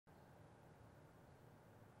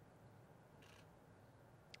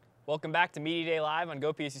Welcome back to Media Day Live on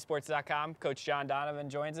GoPSCSports.com. Coach John Donovan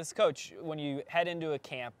joins us. Coach, when you head into a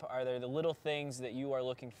camp, are there the little things that you are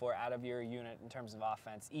looking for out of your unit in terms of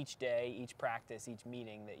offense each day, each practice, each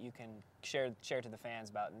meeting that you can share to the fans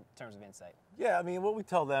about in terms of insight? Yeah, I mean, what we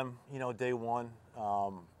tell them, day one,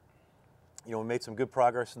 we made some good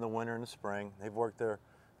progress in the winter and the spring. They've worked their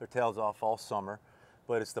tails off all summer,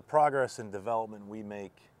 but it's the progress and development we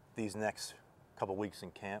make these next couple weeks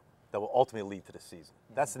in camp that will ultimately lead to the season.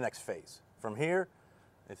 That's the next phase. From here,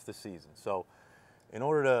 it's the season. So in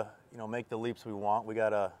order to, make the leaps we want, we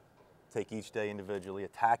got to take each day individually,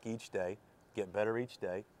 attack each day, get better each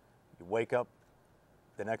day. You wake up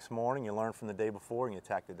the next morning, you learn from the day before, and you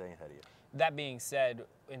attack the day ahead of you. That being said,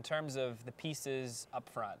 in terms of the pieces up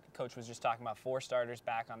front, Coach was just talking about 4 starters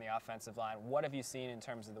back on the offensive line. What have you seen in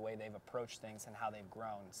terms of the way they've approached things and how they've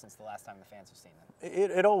grown since the last time the fans have seen them?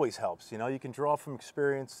 It always helps. You can draw from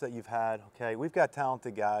experience that you've had, okay? We've got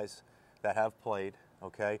talented guys that have played,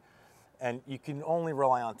 okay? And you can only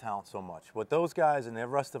rely on talent so much. What those guys and the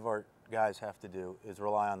rest of our guys have to do is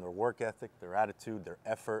rely on their work ethic, their attitude, their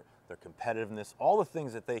effort, their competitiveness, all the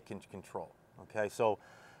things that they can control, okay? So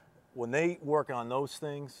when they work on those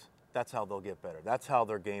things, that's how they'll get better. That's how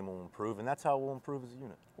their game will improve, and that's how we'll improve as a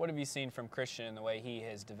unit. What have you seen from Christian in the way he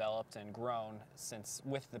has developed and grown since,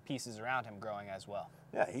 with the pieces around him growing as well?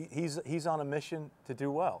 Yeah, he's on a mission to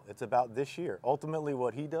do well. It's about this year. Ultimately,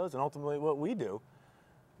 what he does and ultimately what we do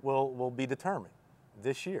will be determined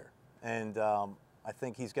this year. And I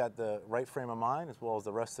think he's got the right frame of mind, as well as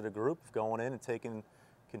the rest of the group, going in and taking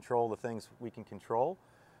control of the things we can control.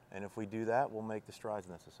 And if we do that, we'll make the strides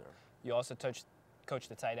necessary. You also coach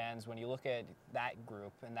the tight ends. When you look at that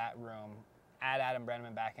group in that room, add Adam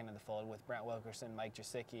Brenneman back into the fold with Brent Wilkerson, Mike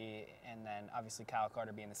Jasicki, and then obviously Kyle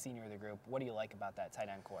Carter being the senior of the group. What do you like about that tight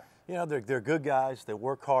end core? They're good guys. They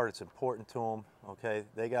work hard. It's important to them. Okay,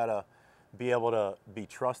 they gotta be able to be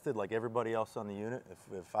trusted like everybody else on the unit.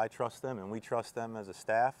 If I trust them and we trust them as a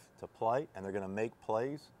staff to play, and they're gonna make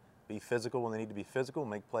plays, be physical when they need to be physical,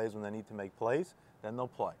 make plays when they need to make plays, then they'll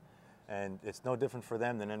play. And it's no different for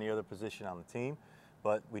them than any other position on the team.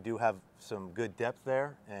 But we do have some good depth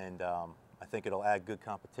there, and I think it'll add good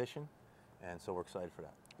competition, and so we're excited for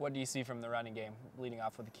that. What do you see from the running game, leading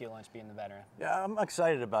off with Akeel Lynch being the veteran? Yeah, I'm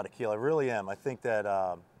excited about Akeel. I really am. I think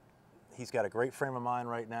that he's got a great frame of mind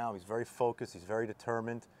right now. He's very focused. He's very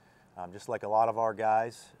determined, just like a lot of our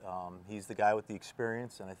guys. He's the guy with the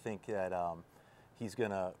experience, and I think that he's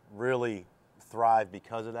going to really thrive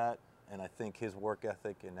because of that. And I think his work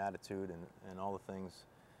ethic and attitude and all the things,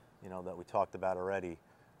 that we talked about already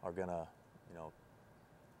are going to,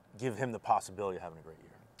 give him the possibility of having a great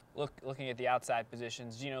year. Looking at the outside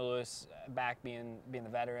positions, Geno Lewis back being the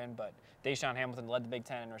veteran, but Deshaun Hamilton led the Big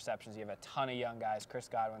Ten in receptions. You have a ton of young guys, Chris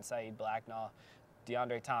Godwin, Saeed Blacknall,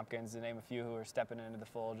 DeAndre Tompkins, to name a few who are stepping into the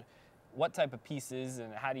fold. What type of pieces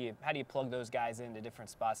and how do you plug those guys into different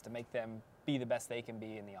spots to make them be the best they can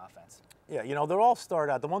be in the offense? Yeah, they'll all start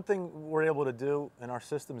out. The one thing we're able to do in our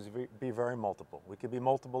system is be very multiple. We could be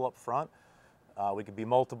multiple up front. We could be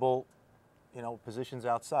multiple, positions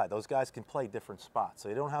outside. Those guys can play different spots, so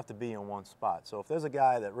you don't have to be in one spot. So if there's a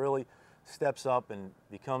guy that really steps up and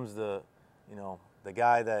becomes the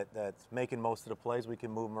guy that's making most of the plays, we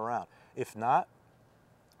can move him around. If not,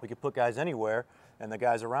 we could put guys anywhere, and the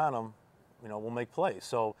guys around them, will make plays.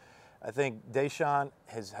 So I think Deshaun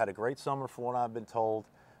has had a great summer from what I've been told.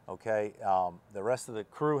 Okay, the rest of the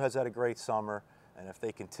crew has had a great summer, and if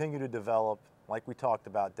they continue to develop like we talked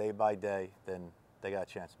about day by day, then they got a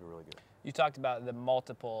chance to be really good. You talked about the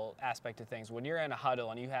multiple aspect of things. When you're in a huddle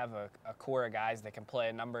and you have a core of guys that can play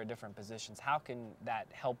a number of different positions, how can that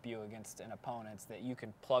help you against an opponent that you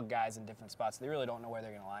can plug guys in different spots? They really don't know where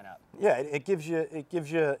they're going to line up. Yeah, it gives you,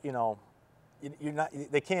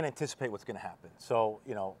 they can't anticipate what's going to happen. So,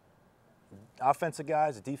 offensive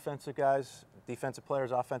guys, defensive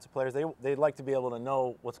players, offensive players, they'd like to be able to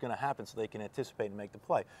know what's going to happen so they can anticipate and make the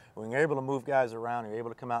play. When you're able to move guys around, you're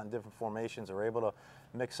able to come out in different formations, or able to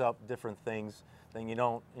mix up different things, then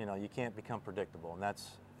you can't become predictable. And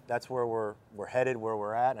that's where we're headed, where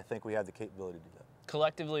we're at, and I think we have the capability to do that.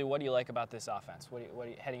 Collectively, what do you like about this offense? What are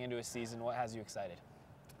you heading into a season, what has you excited?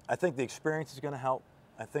 I think the experience is going to help.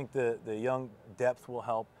 I think the young depth will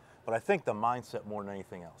help. But I think the mindset more than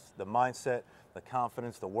anything else. The mindset, the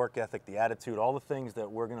confidence, the work ethic, the attitude, all the things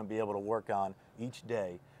that we're going to be able to work on each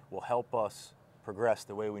day will help us progress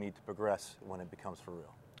the way we need to progress when it becomes for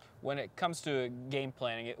real. When it comes to game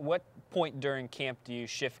planning, at what point during camp do you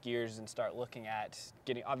shift gears and start looking at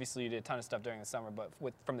getting, obviously you did a ton of stuff during the summer, but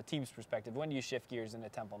from the team's perspective, when do you shift gears into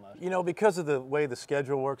tempo mode? Because of the way the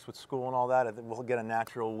schedule works with school and all that, I think we'll get a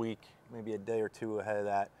natural week, maybe a day or two ahead of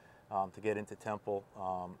that. to get into Temple.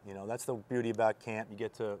 You know, that's the beauty about camp. You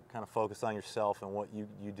get to kind of focus on yourself and what you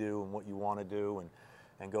do and what you want to do,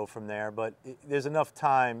 and go from there. But there's enough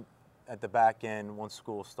time at the back end once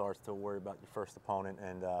school starts to worry about your first opponent.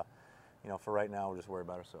 And you know, for right now, we'll just worry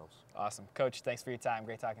about ourselves. Awesome. Coach, thanks for your time.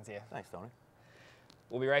 Great talking to you. Thanks, Tony.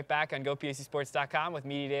 We'll be right back on GoPACsports.com with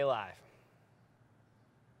Media Day Live.